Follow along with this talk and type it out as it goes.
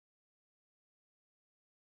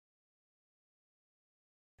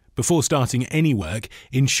Before starting any work,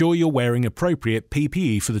 ensure you're wearing appropriate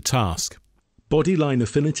PPE for the task. Bodyline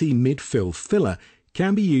Affinity Mid Fill filler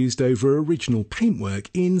can be used over original paintwork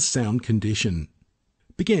in sound condition.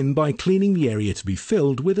 Begin by cleaning the area to be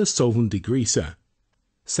filled with a solvent degreaser.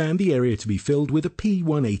 Sand the area to be filled with a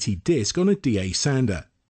P180 disc on a DA sander.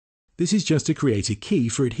 This is just to create a key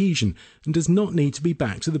for adhesion and does not need to be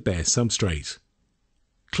back to the bare substrate.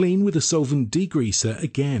 Clean with a solvent degreaser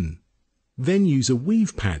again. Then use a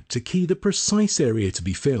weave pad to key the precise area to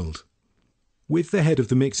be filled. With the head of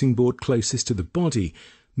the mixing board closest to the body,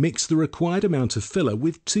 mix the required amount of filler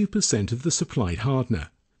with 2% of the supplied hardener.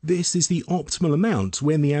 This is the optimal amount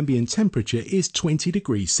when the ambient temperature is 20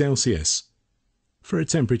 degrees Celsius. For a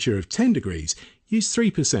temperature of 10 degrees, use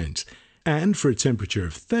 3%, and for a temperature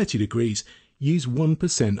of 30 degrees, use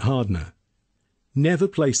 1% hardener. Never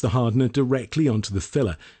place the hardener directly onto the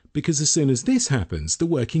filler, because as soon as this happens, the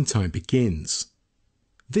working time begins.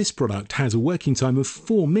 This product has a working time of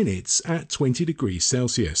 4 minutes at 20 degrees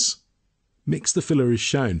Celsius. Mix the filler as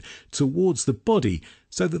shown towards the body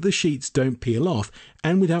so that the sheets don't peel off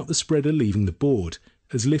and without the spreader leaving the board,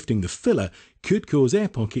 as lifting the filler could cause air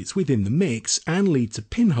pockets within the mix and lead to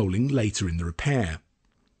pinholing later in the repair.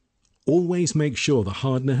 Always make sure the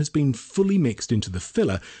hardener has been fully mixed into the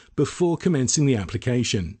filler before commencing the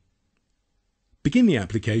application. Begin the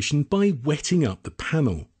application by wetting up the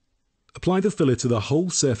panel. Apply the filler to the whole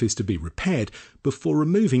surface to be repaired before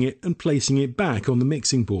removing it and placing it back on the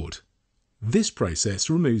mixing board. This process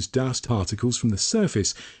removes dust particles from the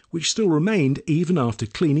surface which still remained even after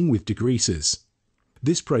cleaning with degreasers.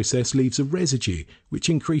 This process leaves a residue which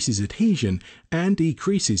increases adhesion and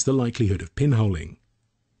decreases the likelihood of pinholing.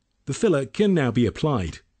 The filler can now be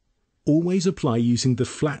applied. Always apply using the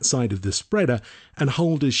flat side of the spreader and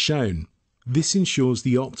hold as shown. This ensures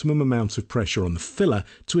the optimum amount of pressure on the filler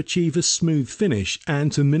to achieve a smooth finish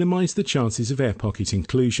and to minimize the chances of air pocket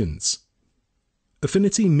inclusions.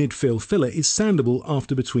 Affinity Mid-Fill filler is sandable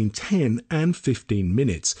after between 10 and 15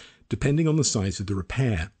 minutes, depending on the size of the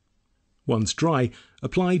repair. Once dry,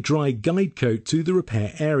 apply dry guide coat to the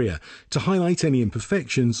repair area to highlight any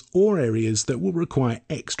imperfections or areas that will require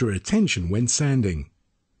extra attention when sanding.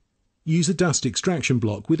 Use a dust extraction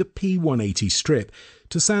block with a P180 strip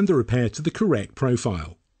to sand the repair to the correct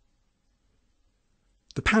profile.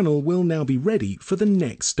 The panel will now be ready for the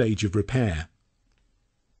next stage of repair.